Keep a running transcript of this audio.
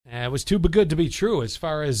It was too good to be true as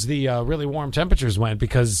far as the really warm temperatures went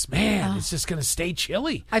because, man, it's just going to stay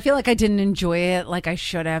chilly. I feel like I didn't enjoy it like I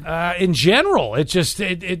should have. In general, it's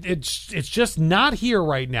just not here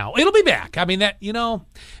right now. It'll be back. I mean,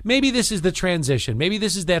 maybe this is the transition. Maybe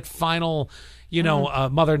this is that final,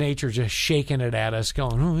 Mother Nature just shaking it at us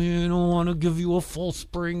going, oh, I don't want to give you a full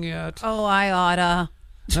spring yet. Oh, I oughta.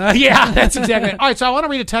 Yeah, that's exactly it. All right, so I want to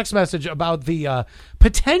read a text message about the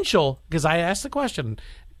potential, because I asked the question.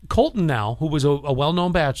 Colton now, who was a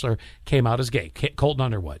well-known bachelor, came out as gay. Colton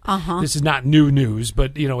Underwood. This is not new news,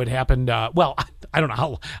 but, it happened, I don't know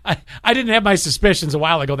how. I didn't have my suspicions a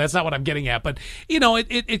while ago. That's not what I'm getting at. But,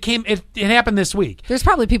 it happened this week. There's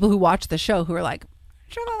probably people who watch the show who are like,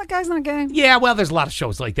 sure that guy's not gay? Yeah, well, there's a lot of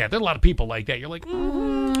shows like that. There's a lot of people like that. You're like,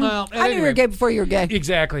 well, I knew you were gay before you were gay.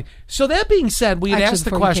 Exactly. So that being said, we had asked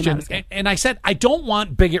the question, and I said, I don't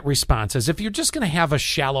want bigot responses. If you're just going to have a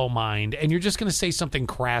shallow mind and you're just going to say something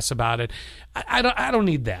crass about it, I don't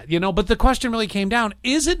need that, But the question really came down,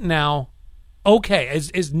 is it now okay?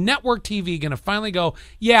 Is network TV going to finally go,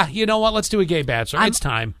 yeah, you know what, let's do a gay bachelor. It's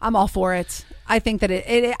time. I'm all for it. I think that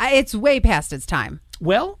it's way past its time.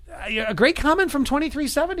 Well, a great comment from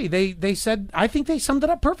 2370. They said, I think they summed it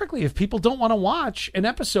up perfectly. If people don't want to watch an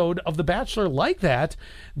episode of The Bachelor like that,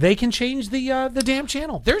 they can change the damn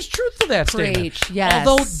channel. There's truth to that statement. Yes.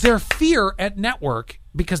 Although their fear at network,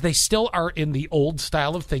 because they still are in the old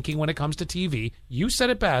style of thinking when it comes to TV, you said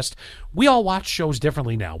it best, we all watch shows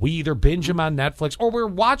differently now. We either binge them on Netflix or we're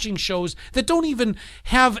watching shows that don't even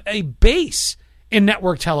have a base in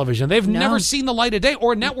network television. They've never seen the light of day,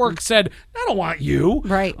 or network said, I don't want you.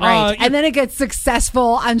 Right. And then it gets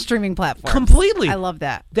successful on streaming platforms. Completely. I love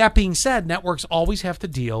that. That being said, networks always have to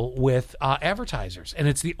deal with advertisers, and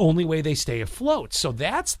it's the only way they stay afloat. So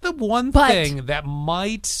that's the one thing that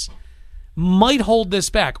might hold this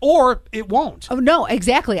back, or it won't. Oh, no,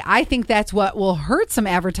 exactly. I think that's what will hurt some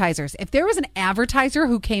advertisers. If there was an advertiser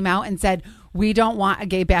who came out and said, we don't want a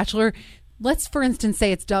gay bachelor, let's, for instance,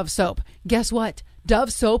 say it's Dove Soap. Guess what?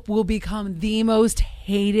 Dove Soap will become the most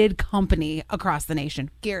hated company across the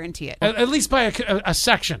nation. Guarantee it. At least by a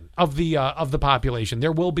section of the population.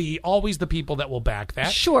 There will be always the people that will back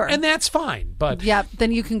that. Sure. And that's fine. But yeah,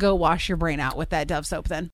 then you can go wash your brain out with that Dove Soap then.